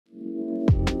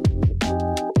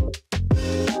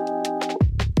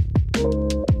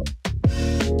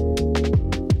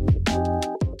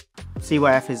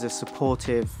CYF is a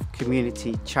supportive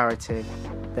community charity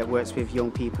that works with young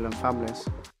people and families.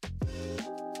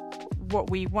 What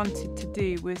we wanted to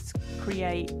do was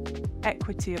create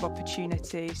equity of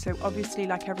opportunity. So obviously,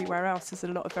 like everywhere else, there's a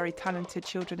lot of very talented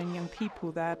children and young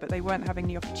people there, but they weren't having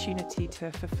the opportunity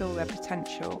to fulfil their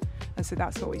potential. And so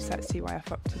that's what we set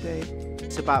CYF up to do.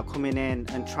 It's about coming in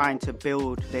and trying to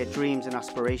build their dreams and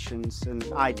aspirations and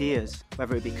ideas,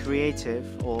 whether it be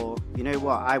creative or, you know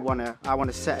what, I want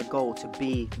to set a goal to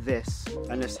be this,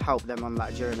 and just help them on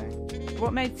that journey.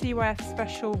 What made CYF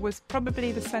special was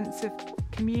probably the sense of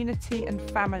community and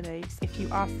family. If you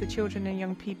ask the children and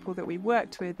young people that we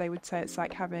worked with, they would say it's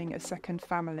like having a second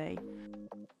family.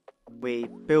 We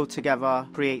build together,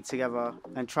 create together,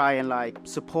 and try and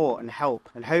support and help,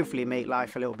 and hopefully make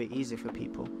life a little bit easier for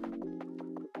people.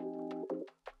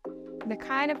 The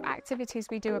kind of activities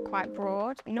we do are quite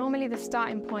broad. Normally the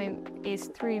starting point is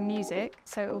through music,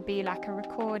 so it will be like a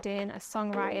recording, a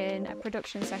songwriting, a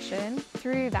production session.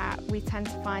 Through that we tend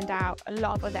to find out a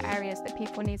lot of other areas that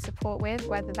people need support with,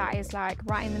 whether that is like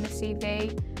writing them a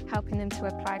CV, helping them to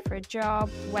apply for a job,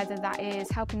 whether that is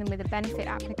helping them with a benefit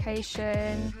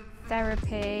application,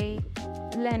 therapy,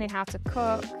 learning how to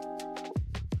cook.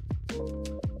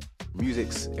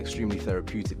 Music's extremely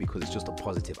therapeutic because it's just a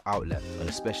positive outlet, and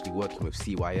especially working with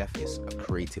CYF is a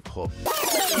creative hub.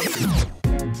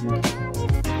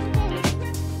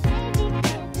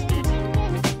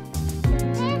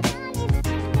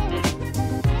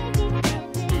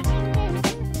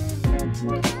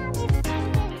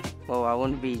 Well, I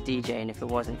wouldn't be DJing if it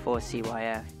wasn't for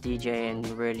CYF.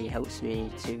 DJing really helps me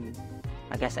to,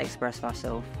 I guess, express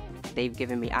myself. They've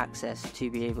given me access to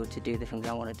be able to do the things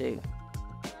I want to do.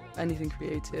 Anything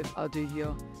creative I'll do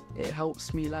here. It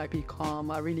helps me be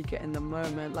calm. I really get in the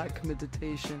moment, like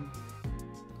meditation.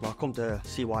 Well, I come to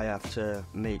CYF to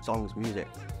make songs, music.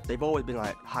 They've always been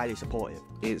highly supportive.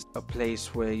 It's a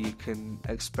place where you can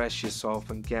express yourself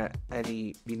and get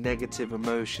any negative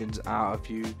emotions out of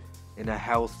you in a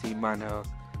healthy manner,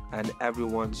 and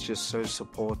everyone's just so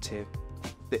supportive.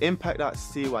 The impact that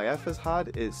CYF has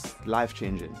had is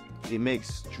life-changing. It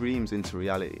makes dreams into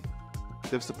reality.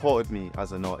 They've supported me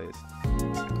as an artist.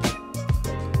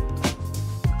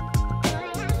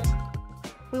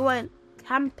 We went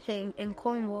camping in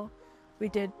Cornwall. We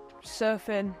did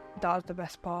surfing, that was the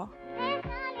best part.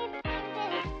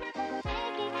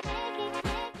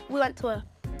 We went to a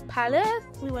palace,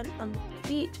 we went on the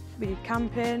beach. We did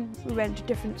camping, we went to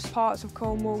different parts of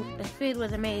Cornwall. The food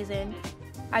was amazing.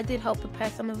 I did help prepare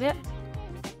some of it.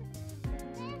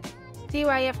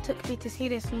 CYF took me to see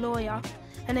this lawyer,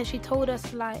 and then she told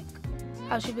us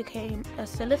how she became a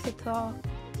solicitor,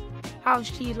 how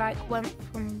she went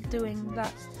from doing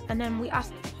that, and then we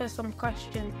asked her some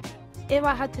questions. If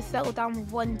I had to settle down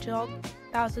with one job,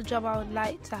 that was the job I would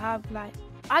like to have.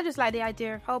 I just like the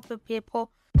idea of helping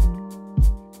people.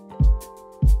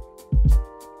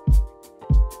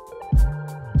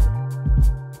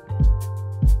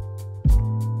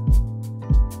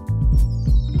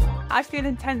 I feel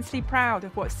intensely proud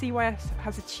of what CYF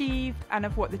has achieved and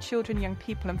of what the children, young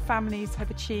people and families have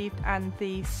achieved, and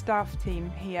the staff team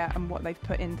here and what they've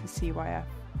put into CYF.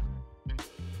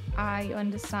 I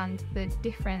understand the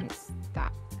difference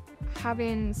that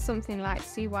having something like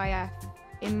CYF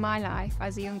in my life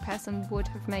as a young person would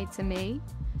have made to me,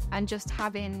 and just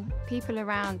having people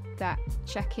around that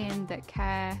check in, that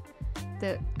care,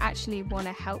 that actually want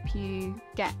to help you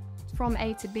get from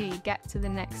A to B, get to the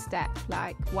next step,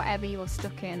 whatever you're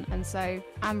stuck in. And so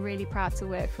I'm really proud to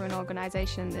work for an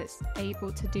organisation that's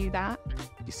able to do that.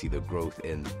 You see the growth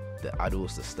in the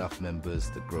adults, the staff members,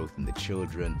 the growth in the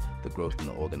children, the growth in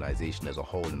the organisation as a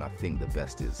whole, and I think the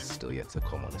best is still yet to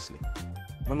come, honestly.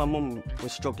 When my mum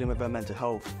was struggling with her mental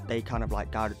health, they kind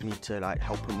of guided me to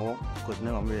help her more, because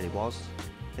no one really was.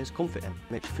 It's comforting,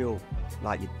 makes you feel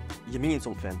like you mean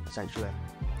something, essentially.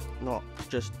 Not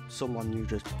just someone you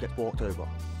just get walked over.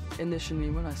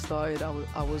 Initially when I started,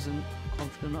 I wasn't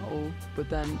confident at all, but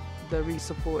then they're really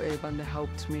supportive and they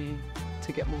helped me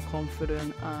to get more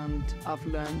confident, and I've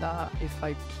learned that if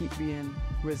I keep being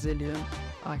resilient,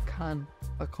 I can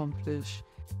accomplish.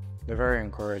 They're very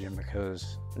encouraging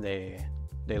because they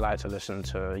like to listen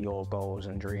to your goals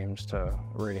and dreams to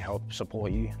really help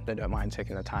support you. They don't mind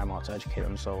taking the time out to educate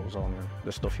themselves on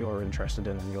the stuff you're interested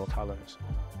in and your talents.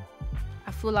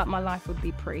 I feel like my life would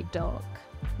be pretty dark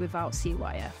without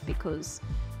CYF, because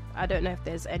I don't know if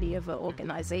there's any other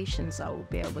organisations that will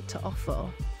be able to offer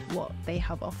what they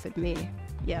have offered me.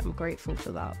 Yeah, I'm grateful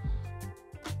for that.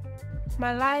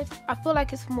 My life, I feel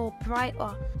like it's more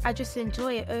brighter. I just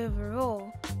enjoy it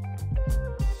overall.